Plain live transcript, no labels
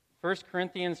1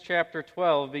 Corinthians chapter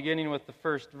 12, beginning with the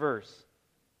first verse.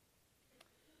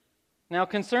 Now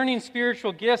concerning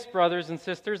spiritual gifts, brothers and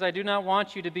sisters, I do not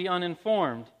want you to be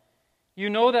uninformed. You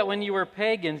know that when you were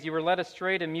pagans, you were led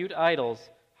astray to mute idols,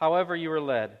 however you were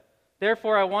led.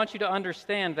 Therefore, I want you to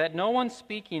understand that no one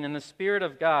speaking in the Spirit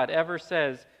of God ever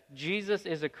says, Jesus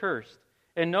is accursed,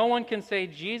 and no one can say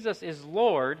Jesus is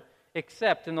Lord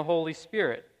except in the Holy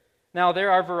Spirit. Now there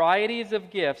are varieties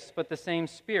of gifts, but the same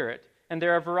Spirit. And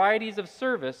there are varieties of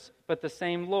service, but the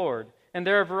same Lord. And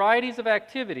there are varieties of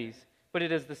activities, but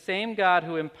it is the same God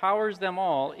who empowers them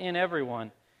all in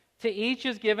everyone. To each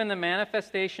is given the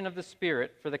manifestation of the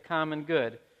Spirit for the common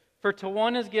good. For to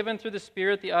one is given through the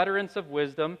Spirit the utterance of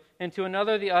wisdom, and to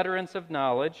another the utterance of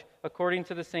knowledge, according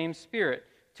to the same Spirit.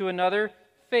 To another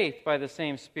faith by the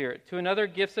same Spirit. To another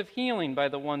gifts of healing by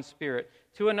the one Spirit.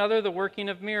 To another the working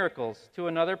of miracles. To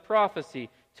another prophecy.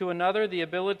 To another the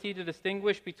ability to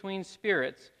distinguish between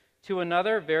spirits. To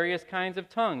another various kinds of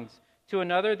tongues. To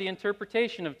another the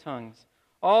interpretation of tongues.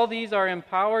 All these are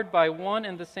empowered by one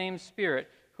and the same Spirit,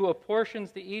 who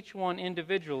apportions to each one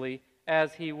individually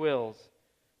as he wills.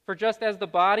 For just as the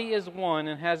body is one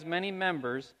and has many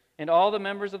members, and all the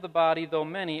members of the body, though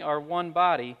many, are one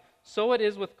body, so it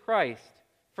is with Christ.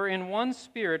 For in one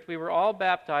Spirit we were all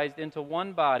baptized into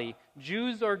one body,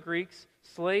 Jews or Greeks,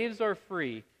 slaves or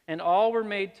free, and all were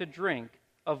made to drink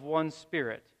of one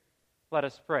Spirit. Let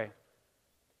us pray.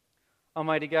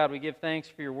 Almighty God, we give thanks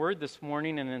for your word this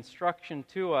morning and instruction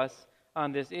to us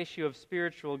on this issue of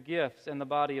spiritual gifts and the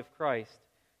body of Christ.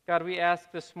 God, we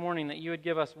ask this morning that you would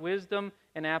give us wisdom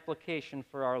and application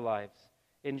for our lives.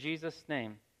 In Jesus'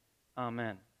 name,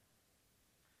 amen.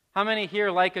 How many here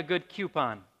like a good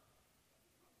coupon?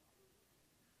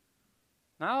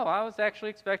 No, I was actually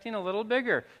expecting a little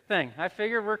bigger thing. I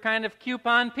figure we're kind of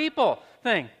coupon people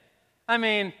thing. I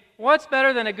mean, what's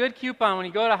better than a good coupon when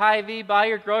you go to Hy-Vee, buy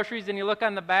your groceries, and you look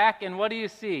on the back, and what do you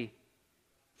see?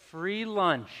 Free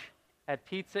lunch at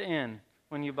Pizza Inn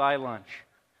when you buy lunch.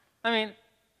 I mean,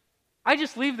 I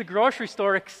just leave the grocery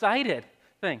store excited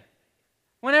thing.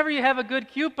 Whenever you have a good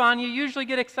coupon, you usually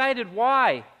get excited.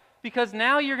 Why? Because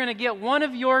now you're going to get one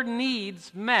of your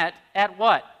needs met at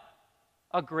what?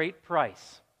 A great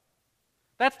price.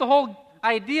 That's the whole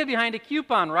idea behind a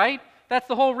coupon, right? That's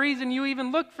the whole reason you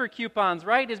even look for coupons,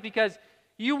 right? Is because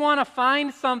you want to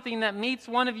find something that meets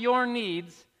one of your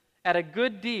needs at a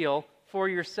good deal for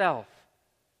yourself.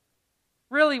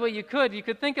 Really, what you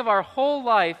could think of our whole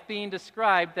life being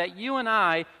described that you and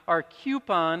I are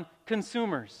coupon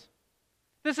consumers.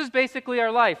 This is basically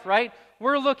our life, right?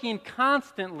 We're looking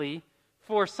constantly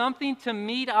for something to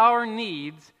meet our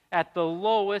needs at the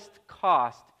lowest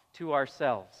cost to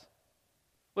ourselves.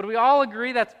 Would we all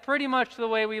agree that's pretty much the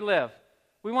way we live?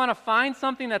 We want to find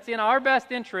something that's in our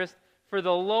best interest for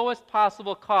the lowest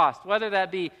possible cost, whether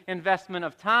that be investment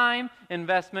of time,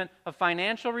 investment of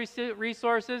financial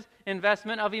resources,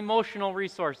 investment of emotional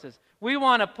resources. We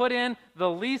want to put in the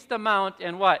least amount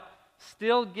and what?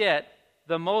 Still get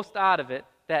the most out of it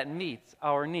that meets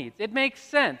our needs. It makes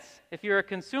sense, if you're a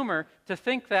consumer, to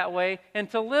think that way and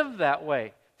to live that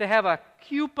way, to have a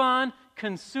coupon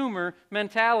consumer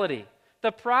mentality.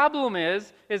 The problem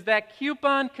is that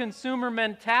coupon consumer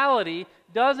mentality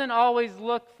doesn't always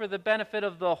look for the benefit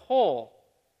of the whole,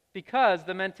 because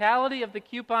the mentality of the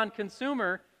coupon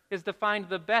consumer is to find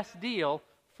the best deal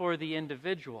for the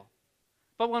individual.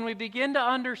 But when we begin to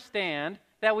understand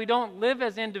that we don't live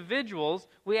as individuals,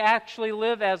 we actually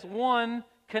live as one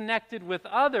connected with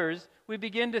others, we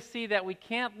begin to see that we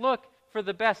can't look for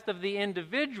the best of the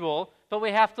individual, but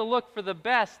we have to look for the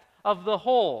best of the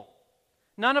whole.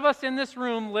 None of us in this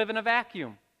room live in a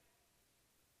vacuum.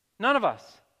 None of us.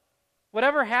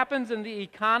 Whatever happens in the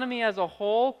economy as a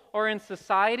whole or in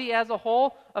society as a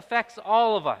whole affects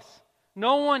all of us.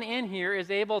 No one in here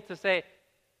is able to say,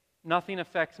 nothing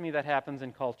affects me that happens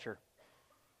in culture.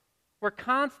 We're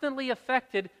constantly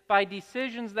affected by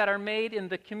decisions that are made in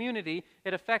the community.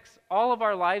 It affects all of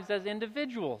our lives as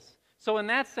individuals. So in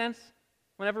that sense,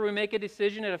 whenever we make a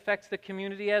decision, it affects the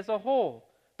community as a whole.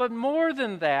 But more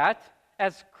than that,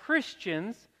 as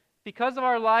Christians, because of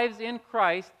our lives in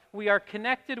Christ, we are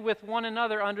connected with one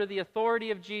another under the authority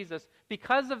of Jesus.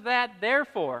 Because of that,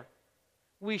 therefore,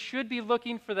 we should be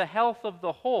looking for the health of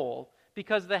the whole,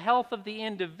 because the health of the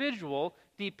individual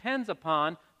depends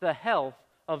upon the health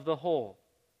of the whole.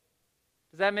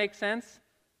 Does that make sense?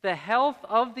 The health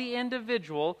of the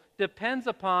individual depends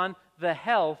upon the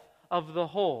health of the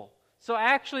whole. So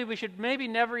actually, we should maybe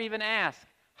never even ask,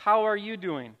 how are you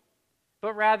doing?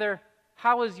 But rather,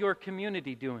 how is your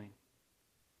community doing?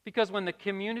 Because when the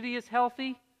community is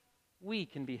healthy, we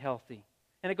can be healthy.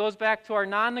 And it goes back to our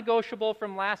non-negotiable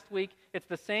from last week. It's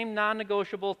the same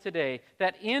non-negotiable today,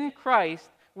 that in Christ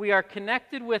we are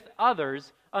connected with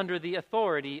others under the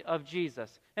authority of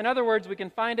Jesus. In other words, we can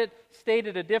find it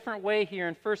stated a different way here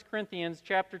in 1 Corinthians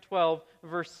chapter 12,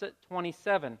 verse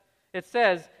 27. It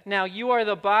says, "Now you are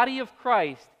the body of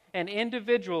Christ and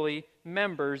individually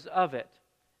members of it."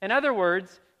 In other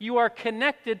words, you are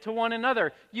connected to one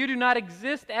another. You do not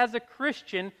exist as a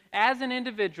Christian, as an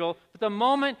individual, but the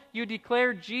moment you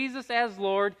declare Jesus as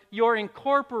Lord, you're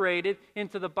incorporated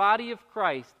into the body of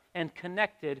Christ and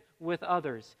connected with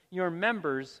others. You're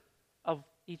members of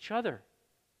each other.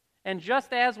 And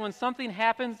just as when something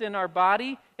happens in our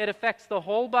body, it affects the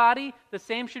whole body, the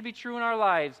same should be true in our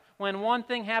lives. When one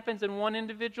thing happens in one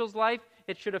individual's life,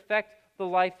 it should affect the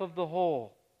life of the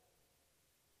whole.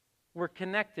 We're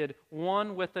connected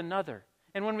one with another.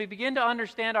 And when we begin to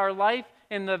understand our life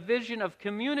in the vision of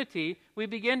community, we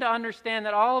begin to understand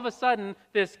that all of a sudden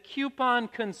this coupon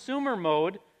consumer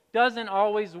mode doesn't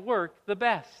always work the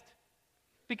best.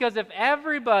 Because if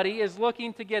everybody is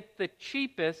looking to get the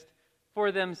cheapest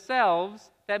for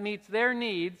themselves that meets their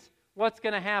needs, what's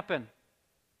going to happen?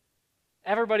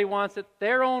 Everybody wants it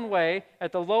their own way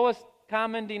at the lowest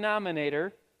common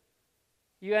denominator.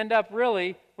 You end up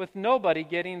really with nobody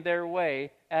getting their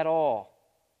way at all.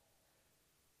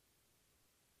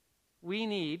 We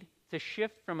need to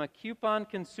shift from a coupon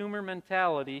consumer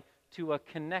mentality to a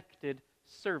connected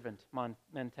servant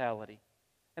mentality.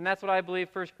 And that's what I believe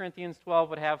 1 Corinthians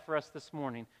 12 would have for us this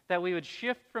morning. That we would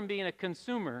shift from being a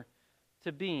consumer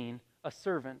to being a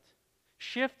servant.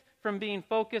 Shift from being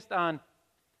focused on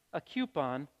a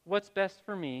coupon, what's best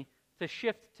for me, to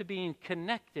shift to being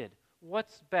connected,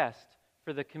 what's best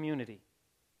for the community.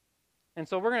 And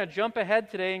so we're going to jump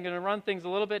ahead today and going to run things a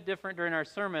little bit different during our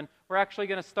sermon. We're actually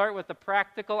going to start with the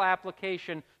practical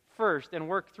application first and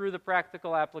work through the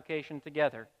practical application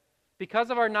together. Because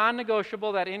of our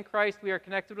non-negotiable that in Christ we are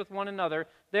connected with one another,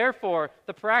 therefore,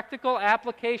 the practical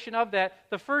application of that,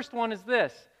 the first one is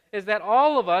this, is that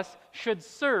all of us should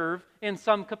serve in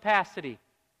some capacity.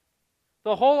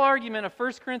 The whole argument of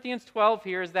 1 Corinthians 12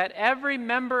 here is that every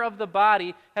member of the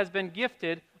body has been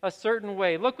gifted a certain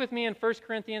way. Look with me in 1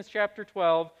 Corinthians chapter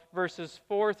 12, verses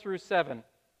 4 through 7.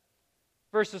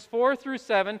 Verses 4 through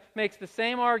 7 makes the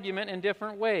same argument in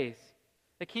different ways.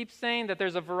 It keeps saying that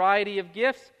there's a variety of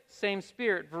gifts, same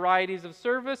Spirit. Varieties of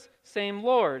service, same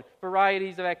Lord.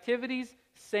 Varieties of activities,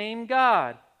 same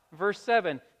God. Verse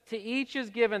 7, to each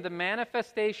is given the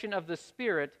manifestation of the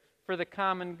Spirit for the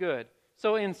common good.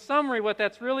 So in summary, what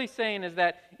that's really saying is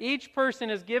that each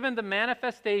person is given the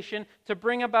manifestation to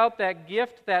bring about that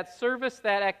gift, that service,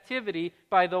 that activity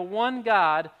by the one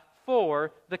God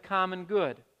for the common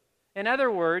good. In other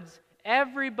words,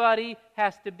 everybody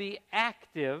has to be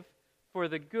active for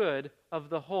the good of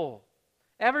the whole.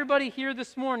 Everybody here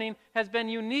this morning has been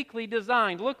uniquely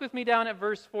designed. Look with me down at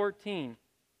verse 14.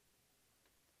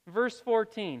 Verse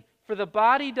 14, for the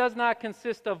body does not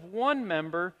consist of one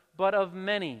member, but of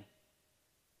many.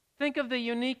 Think of the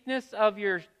uniqueness of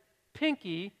your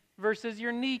pinky versus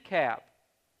your kneecap.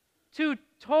 Two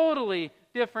totally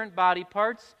different body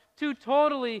parts, two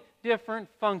totally different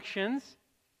functions.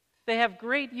 They have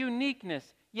great uniqueness,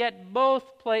 yet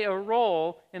both play a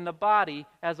role in the body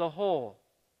as a whole.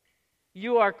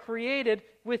 You are created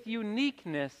with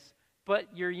uniqueness, but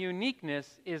your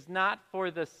uniqueness is not for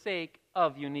the sake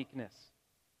of uniqueness.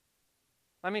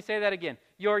 Let me say that again.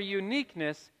 Your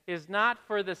uniqueness is not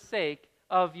for the sake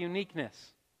of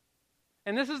uniqueness.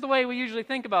 And this is the way we usually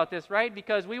think about this, right?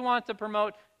 Because we want to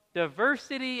promote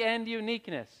diversity and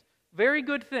uniqueness. Very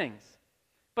good things.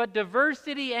 But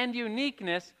diversity and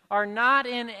uniqueness are not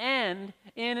an end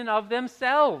in and of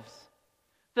themselves.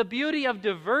 The beauty of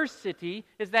diversity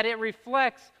is that it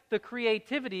reflects the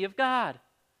creativity of God.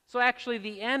 So actually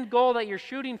the end goal that you're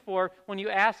shooting for when you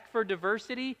ask for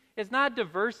diversity is not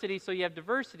diversity so you have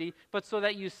diversity, but so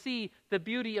that you see the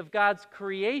beauty of God's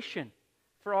creation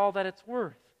for all that it's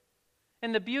worth.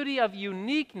 And the beauty of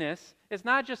uniqueness is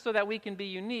not just so that we can be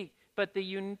unique, but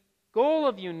the goal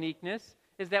of uniqueness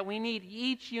is that we need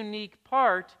each unique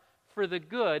part for the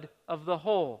good of the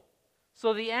whole.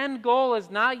 So the end goal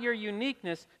is not your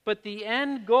uniqueness, but the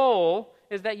end goal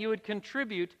is that you would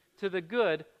contribute to the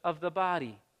good of the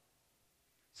body.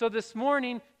 So this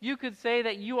morning, you could say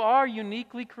that you are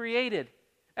uniquely created.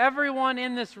 Everyone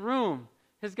in this room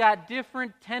has got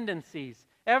different tendencies.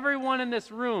 Everyone in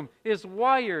this room is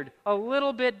wired a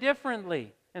little bit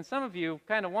differently. And some of you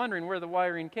kind of wondering where the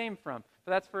wiring came from,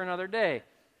 but that's for another day.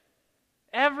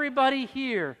 Everybody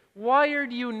here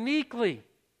wired uniquely,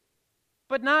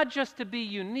 but not just to be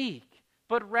unique,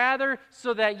 but rather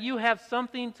so that you have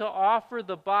something to offer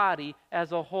the body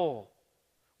as a whole.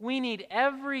 We need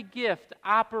every gift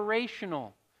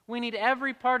operational. We need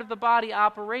every part of the body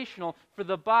operational for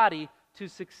the body to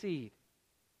succeed.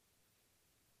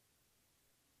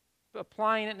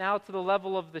 Applying it now to the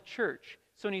level of the church.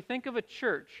 So when you think of a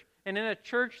church, and in a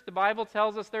church, the Bible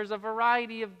tells us there's a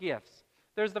variety of gifts.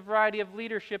 There's the variety of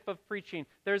leadership of preaching.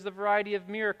 There's the variety of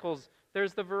miracles.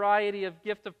 There's the variety of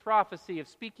gift of prophecy, of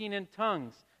speaking in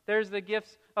tongues. There's the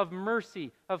gifts of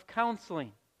mercy, of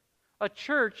counseling. A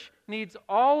church needs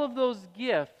all of those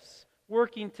gifts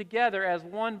working together as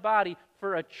one body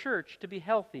for a church to be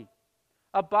healthy.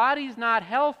 A body's not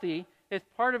healthy if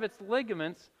part of its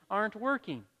ligaments aren't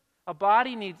working. A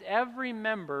body needs every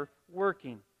member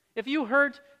working. If you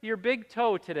hurt your big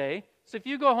toe today, so if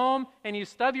you go home and you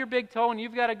stub your big toe and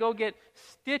you've got to go get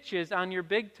stitches on your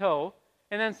big toe,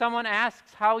 and then someone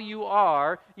asks how you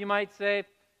are, you might say,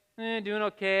 doing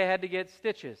okay, I had to get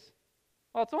stitches.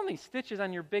 Well, it's only stitches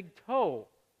on your big toe.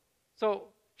 So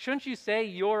shouldn't you say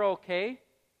you're okay?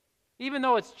 Even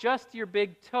though it's just your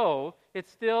big toe,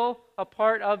 it's still a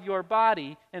part of your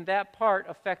body, and that part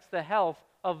affects the health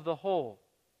of the whole.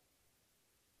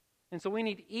 And so we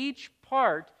need each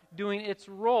part doing its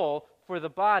role for the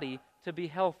body to be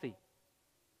healthy.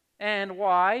 And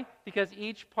why? Because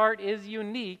each part is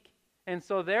unique, and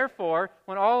so therefore,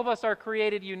 when all of us are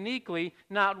created uniquely,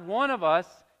 not one of us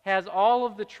has all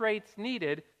of the traits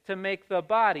needed to make the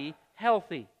body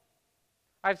healthy.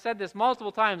 I've said this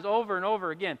multiple times over and over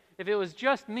again. If it was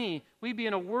just me, we'd be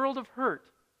in a world of hurt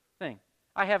thing.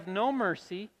 I have no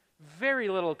mercy, very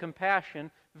little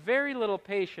compassion, very little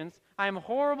patience. I'm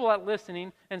horrible at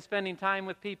listening and spending time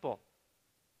with people.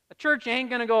 A church ain't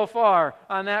going to go far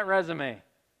on that resume.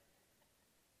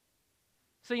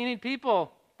 So you need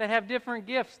people that have different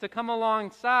gifts to come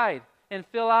alongside and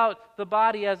fill out the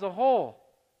body as a whole.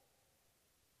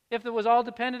 If it was all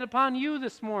dependent upon you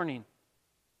this morning,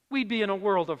 we'd be in a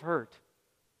world of hurt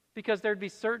because there'd be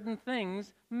certain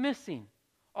things missing.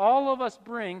 All of us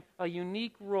bring a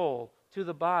unique role to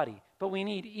the body, but we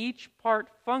need each part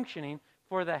functioning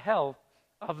for the health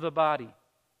of the body.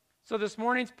 So this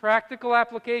morning's practical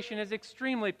application is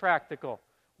extremely practical.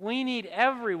 We need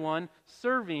everyone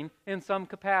serving in some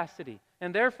capacity.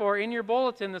 And therefore, in your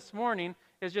bulletin this morning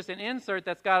is just an insert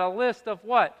that's got a list of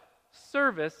what?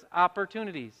 Service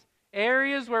opportunities.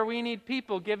 Areas where we need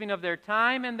people giving of their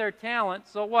time and their talent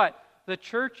so what? The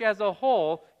church as a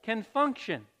whole can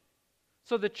function.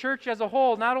 So the church as a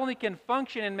whole not only can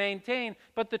function and maintain,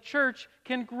 but the church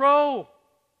can grow.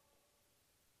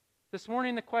 This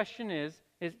morning the question is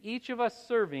each of us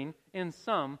serving in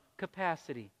some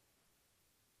capacity?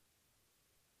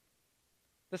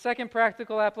 The second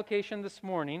practical application this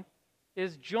morning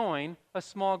is join a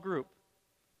small group.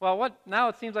 Well, now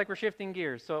it seems like we're shifting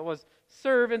gears. So it was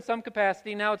serve in some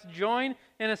capacity. Now it's join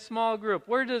in a small group.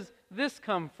 Where does this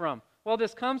come from? Well,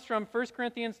 this comes from 1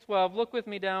 Corinthians 12. Look with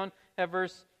me down at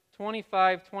verse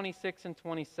 25, 26, and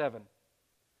 27.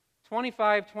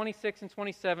 25, 26, and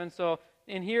 27. So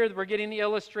in here we're getting the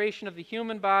illustration of the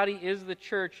human body is the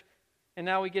church. And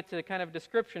now we get to the kind of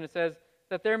description. It says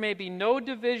that there may be no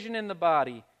division in the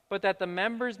body, but that the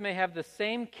members may have the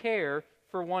same care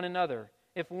for one another.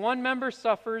 If one member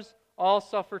suffers, all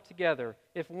suffer together.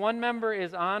 If one member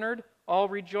is honored, all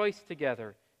rejoice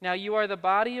together. Now you are the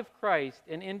body of Christ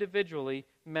and individually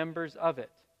members of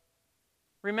it.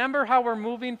 Remember how we're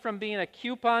moving from being a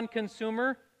coupon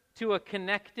consumer to a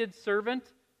connected servant?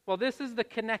 Well, this is the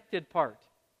connected part.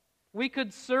 We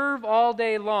could serve all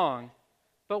day long,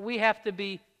 but we have to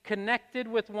be connected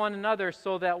with one another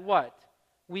so that what?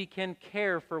 We can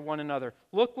care for one another.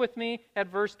 Look with me at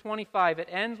verse 25. It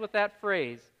ends with that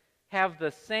phrase, have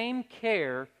the same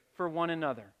care for one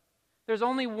another. There's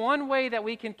only one way that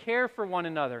we can care for one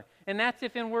another, and that's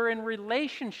if we're in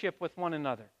relationship with one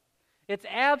another. It's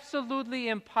absolutely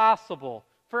impossible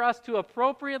for us to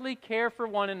appropriately care for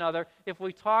one another if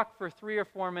we talk for 3 or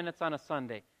 4 minutes on a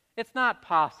Sunday. It's not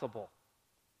possible.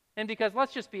 And because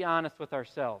let's just be honest with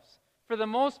ourselves. For the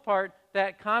most part,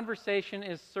 that conversation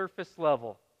is surface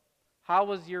level. How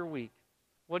was your week?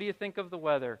 What do you think of the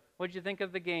weather? What did you think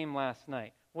of the game last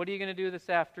night? What are you going to do this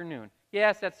afternoon?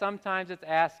 Yes, that sometimes it's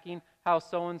asking how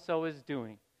so-and-so is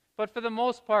doing. But for the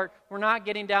most part, we're not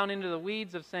getting down into the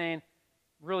weeds of saying,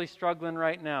 really struggling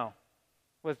right now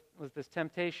with this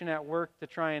temptation at work to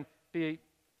try and to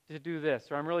do this.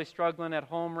 Or I'm really struggling at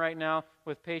home right now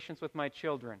with patience with my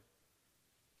children.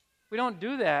 We don't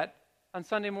do that on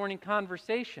Sunday morning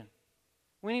conversation.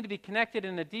 We need to be connected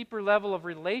in a deeper level of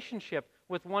relationship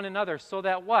with one another so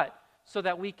that what? So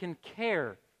that we can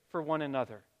care for one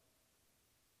another.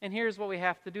 And here's what we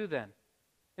have to do then.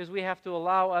 is we have to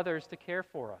allow others to care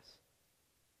for us.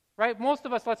 Right? Most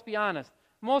of us, let's be honest,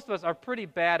 most of us are pretty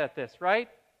bad at this, right?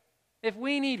 If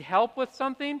we need help with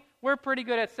something, we're pretty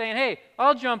good at saying, hey,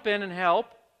 I'll jump in and help.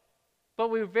 But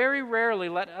we very rarely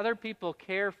let other people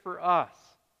care for us.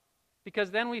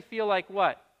 Because then we feel like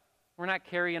what? We're not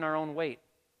carrying our own weight.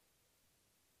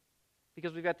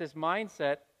 Because we've got this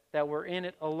mindset that we're in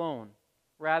it alone,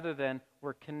 rather than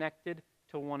we're connected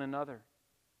to one another.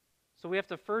 So we have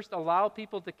to first allow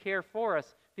people to care for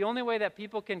us. The only way that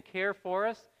people can care for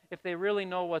us if they really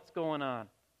know what's going on.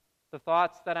 The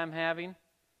thoughts that I'm having,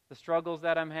 the struggles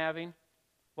that I'm having,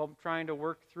 what I'm trying to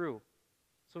work through.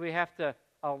 So we have to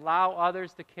allow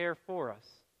others to care for us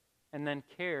and then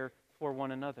care for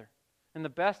one another. And the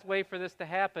best way for this to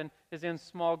happen is in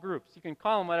small groups. You can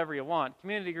call them whatever you want.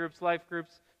 Community groups, life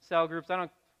groups, cell groups.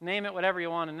 Name it whatever you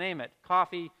want to name it.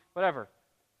 Coffee, whatever.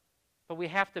 But we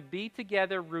have to be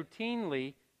together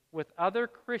routinely with other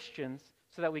Christians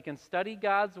so that we can study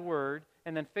God's Word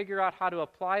and then figure out how to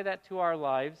apply that to our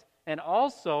lives, and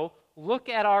also look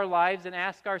at our lives and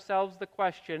ask ourselves the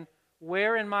question,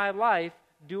 where in my life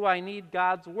do I need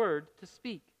God's Word to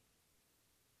speak?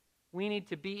 We need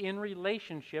to be in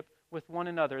relationship with one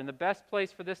another, and the best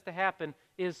place for this to happen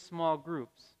is small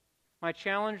groups. My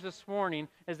challenge this morning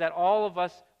is that all of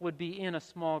us would be in a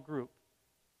small group.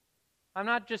 I'm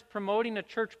not just promoting a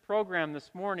church program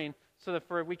this morning so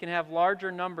that we can have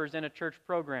larger numbers in a church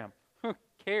program. Who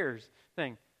cares?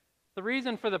 Thing. The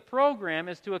reason for the program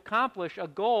is to accomplish a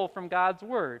goal from God's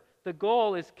Word. The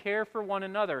goal is care for one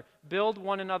another, build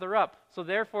one another up. So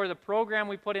therefore, the program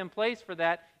we put in place for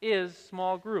that is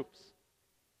small groups.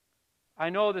 I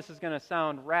know this is going to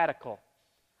sound radical.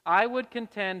 I would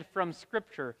contend from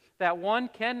Scripture that one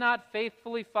cannot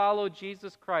faithfully follow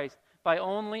Jesus Christ by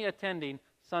only attending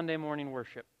Sunday morning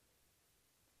worship.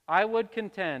 I would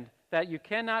contend that you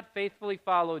cannot faithfully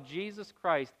follow Jesus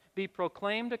Christ, be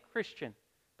proclaimed a Christian,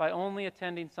 by only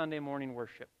attending Sunday morning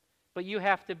worship. But you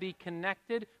have to be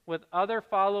connected with other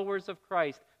followers of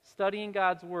Christ, studying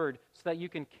God's Word, so that you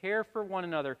can care for one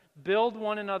another, build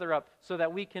one another up, so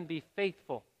that we can be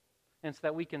faithful, and so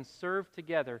that we can serve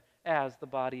together as the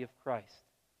body of Christ.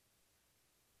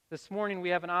 This morning we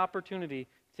have an opportunity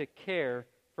to care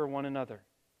for one another.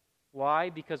 Why?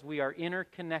 Because we are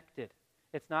interconnected.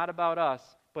 It's not about us,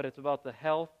 but it's about the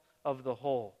health of the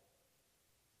whole.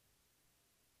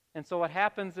 And so what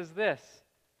happens is this.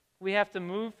 We have to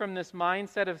move from this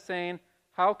mindset of saying,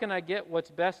 how can I get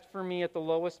what's best for me at the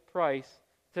lowest price,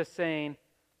 to saying,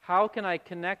 how can I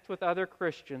connect with other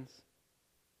Christians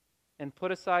and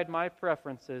put aside my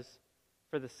preferences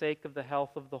for the sake of the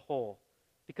health of the whole?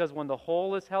 Because when the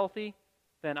whole is healthy,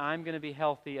 then I'm going to be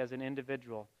healthy as an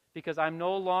individual. Because I'm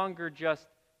no longer just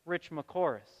Rich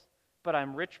McCorris, but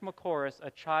I'm Rich McCorris,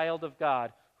 a child of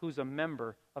God who's a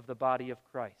member of the body of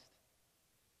Christ.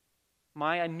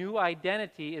 My new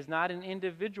identity is not an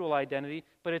individual identity,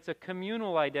 but it's a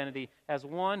communal identity as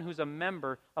one who's a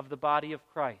member of the body of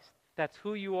Christ. That's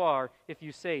who you are if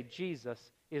you say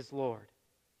Jesus is Lord.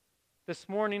 This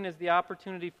morning is the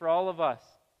opportunity for all of us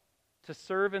to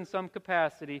serve in some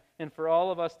capacity and for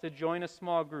all of us to join a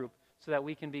small group so that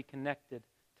we can be connected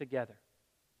together.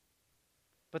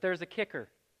 But there's a kicker.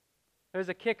 There's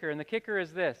a kicker, and the kicker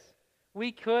is this.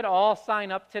 We could all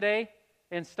sign up today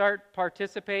and start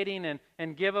participating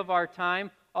and give of our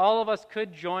time. All of us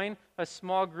could join a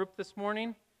small group this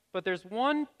morning, but there's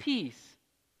one piece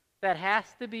that has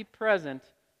to be present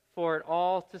for it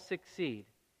all to succeed.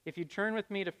 If you turn with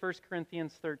me to 1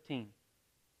 Corinthians 13,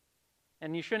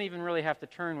 and you shouldn't even really have to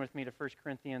turn with me to 1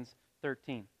 Corinthians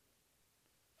 13.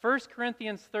 1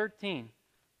 Corinthians 13,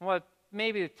 well,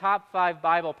 maybe the top 5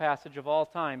 Bible passage of all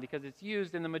time because it's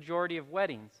used in the majority of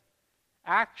weddings.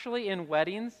 Actually, in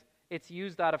weddings, it's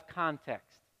used out of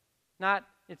context.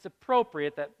 It's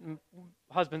appropriate that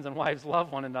husbands and wives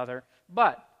love one another,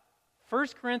 but 1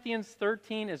 Corinthians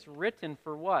 13 is written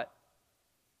for what?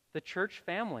 The church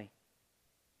family.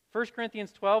 1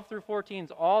 Corinthians 12 through 14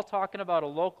 is all talking about a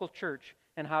local church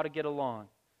and how to get along.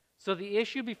 So the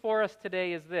issue before us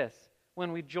today is this.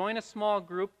 When we join a small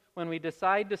group, when we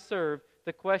decide to serve,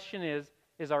 the question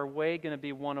is our way going to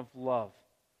be one of love?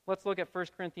 Let's look at 1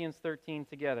 Corinthians 13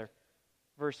 together.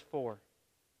 Verse 4.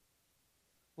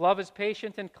 Love is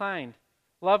patient and kind.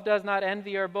 Love does not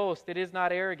envy or boast. It is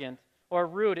not arrogant or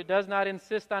rude. It does not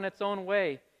insist on its own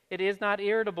way. It is not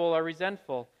irritable or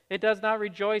resentful. It does not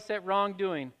rejoice at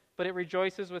wrongdoing, but it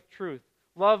rejoices with truth.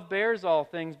 Love bears all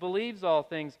things, believes all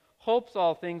things, hopes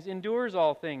all things, endures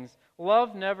all things.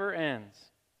 Love never ends.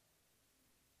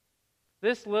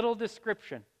 This little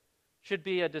description should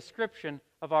be a description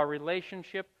of our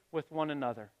relationship with one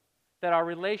another. that our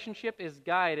relationship is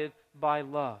guided by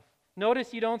love.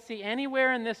 Notice you don't see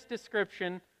anywhere in this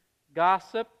description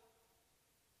gossip,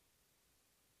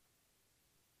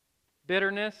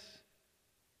 bitterness,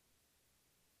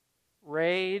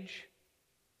 rage,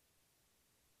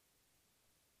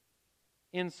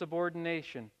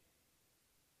 insubordination.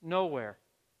 Nowhere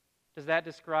does that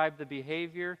describe the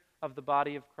behavior of the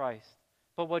body of Christ.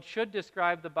 But what should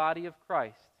describe the body of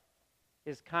Christ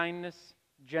is kindness,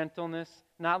 gentleness,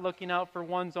 not looking out for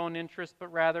one's own interest,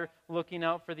 but rather looking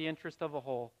out for the interest of a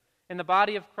whole. In the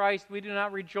body of Christ, we do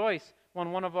not rejoice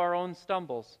when one of our own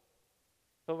stumbles,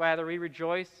 but rather we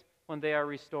rejoice when they are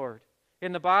restored.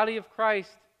 In the body of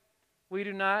Christ, we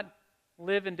do not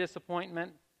live in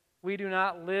disappointment, we do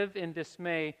not live in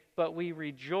dismay, but we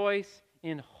rejoice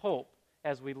in hope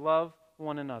as we love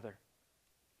one another.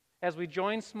 As we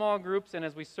join small groups and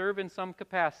as we serve in some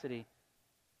capacity,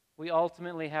 we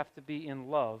ultimately have to be in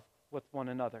love with one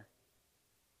another.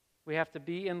 We have to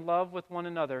be in love with one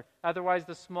another. Otherwise,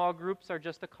 the small groups are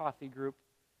just a coffee group.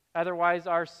 Otherwise,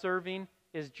 our serving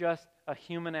is just a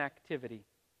human activity.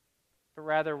 But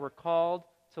rather, we're called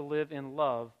to live in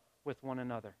love with one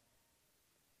another.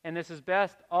 And this is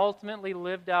best ultimately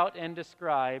lived out and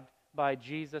described by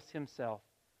Jesus himself.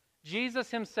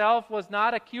 Jesus himself was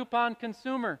not a coupon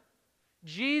consumer.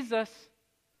 Jesus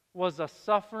was a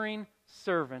suffering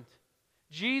servant.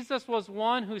 Jesus was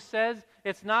one who says,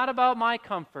 it's not about my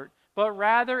comfort, but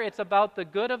rather it's about the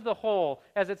good of the whole.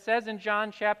 As it says in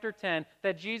John chapter 10,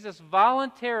 that Jesus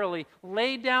voluntarily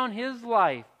laid down his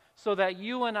life so that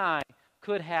you and I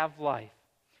could have life.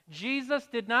 Jesus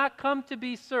did not come to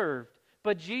be served,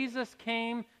 but Jesus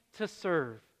came to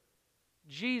serve.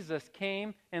 Jesus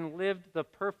came and lived the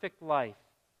perfect life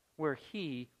where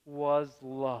he was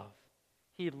love.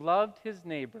 He loved his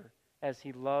neighbor as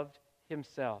he loved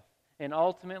himself. And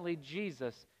ultimately,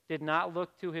 Jesus did not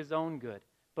look to his own good,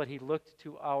 but he looked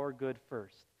to our good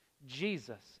first.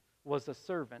 Jesus was a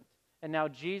servant. And now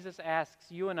Jesus asks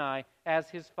you and I, as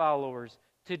his followers,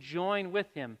 to join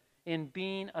with him in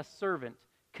being a servant,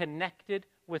 connected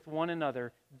with one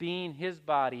another, being his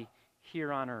body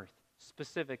here on earth,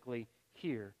 specifically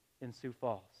here in Sioux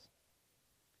Falls.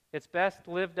 It's best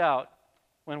lived out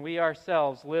when we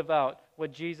ourselves live out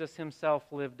what Jesus himself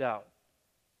lived out.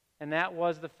 And that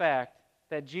was the fact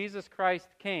that Jesus Christ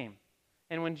came.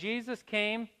 And when Jesus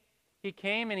came, he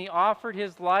came and he offered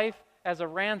his life as a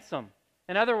ransom.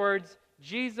 In other words,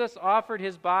 Jesus offered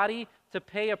his body to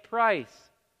pay a price.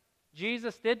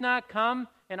 Jesus did not come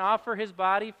and offer his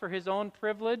body for his own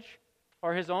privilege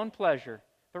or his own pleasure,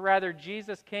 but rather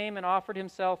Jesus came and offered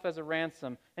himself as a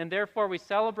ransom. And therefore we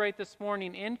celebrate this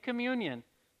morning in communion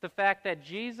the fact that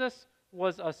Jesus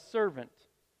was a servant.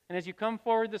 And as you come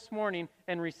forward this morning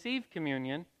and receive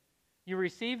communion, you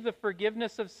receive the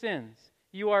forgiveness of sins.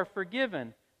 You are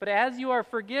forgiven. But as you are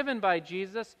forgiven by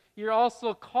Jesus, you're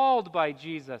also called by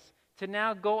Jesus to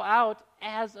now go out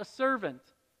as a servant.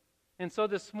 And so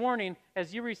this morning,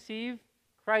 as you receive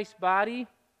Christ's body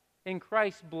and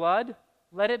Christ's blood,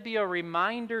 let it be a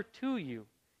reminder to you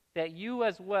that you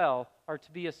as well are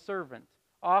to be a servant,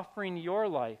 offering your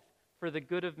life for the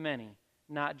good of many,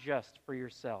 not just for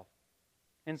yourself.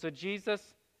 And so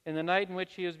Jesus, in the night in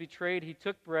which he was betrayed, he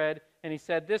took bread and he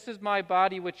said, "This is my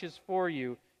body which is for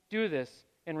you. Do this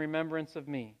in remembrance of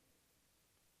me."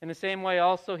 In the same way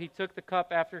also he took the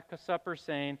cup after supper,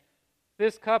 saying,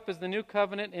 "This cup is the new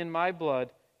covenant in my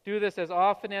blood. Do this as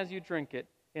often as you drink it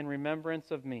in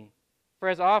remembrance of me. For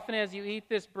as often as you eat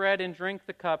this bread and drink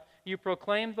the cup, you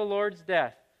proclaim the Lord's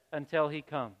death until he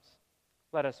comes."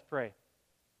 Let us pray.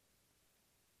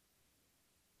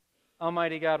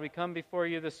 Almighty God, we come before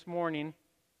you this morning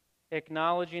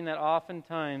acknowledging that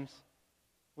oftentimes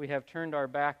we have turned our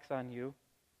backs on you.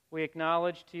 We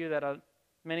acknowledge to you that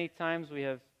many times we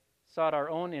have sought our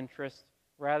own interest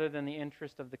rather than the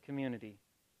interest of the community.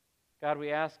 God,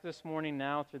 we ask this morning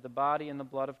now through the body and the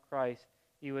blood of Christ,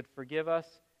 you would forgive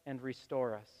us and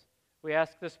restore us. We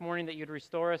ask this morning that you'd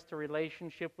restore us to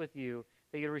relationship with you,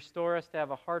 that you'd restore us to have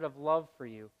a heart of love for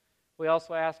you. We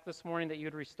also ask this morning that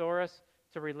you'd restore us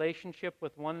to relationship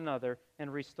with one another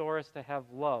and restore us to have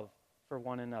love for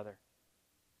one another.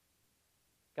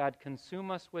 God,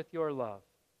 consume us with your love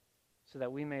so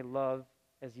that we may love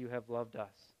as you have loved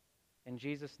us. In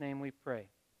Jesus' name we pray.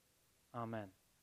 Amen.